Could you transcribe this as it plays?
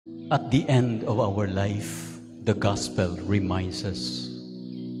At the end of our life, the gospel reminds us,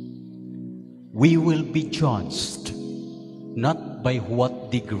 we will be judged not by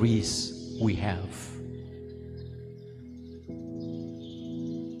what degrees we have,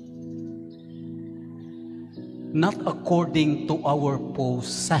 not according to our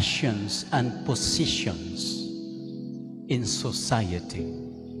possessions and positions in society.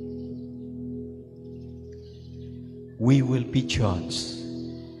 We will be judged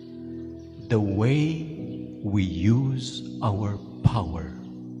the way we use our power.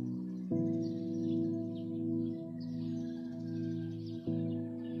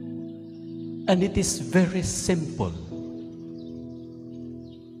 And it is very simple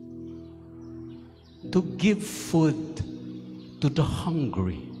to give food to the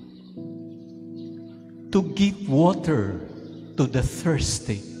hungry, to give water to the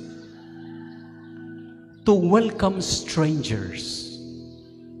thirsty, to welcome strangers,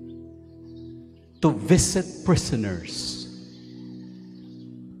 to visit prisoners,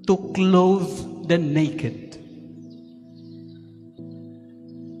 to clothe the naked,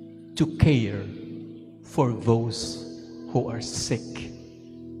 to care for those who are sick.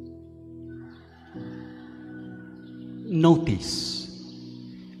 Notice,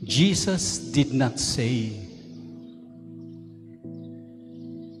 Jesus did not say,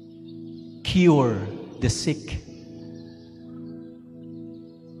 cure the sick.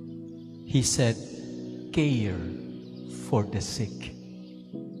 He said, care for the sick.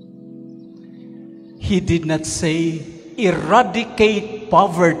 He did not say, eradicate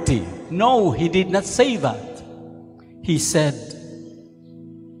poverty. No, he did not say that. He said,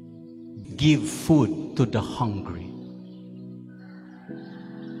 give food to the hungry.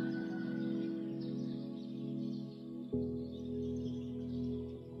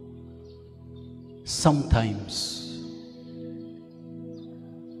 Sometimes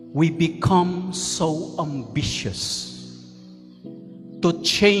we become so ambitious to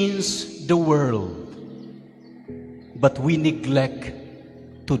change the world, but we neglect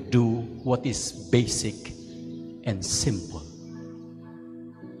to do what is basic and simple.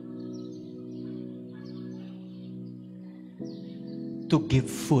 To give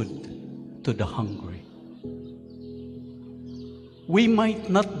food to the hungry. We might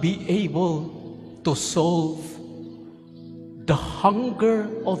not be able to solve the hunger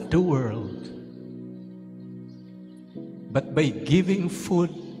of the world, but by giving food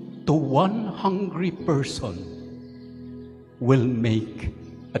to one hungry person will make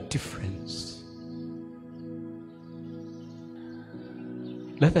a difference.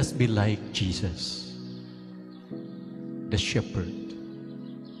 Let us be like Jesus, the shepherd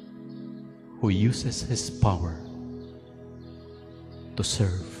who uses his power to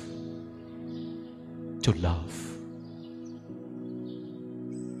serve, to love,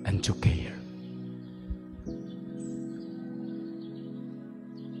 and to care.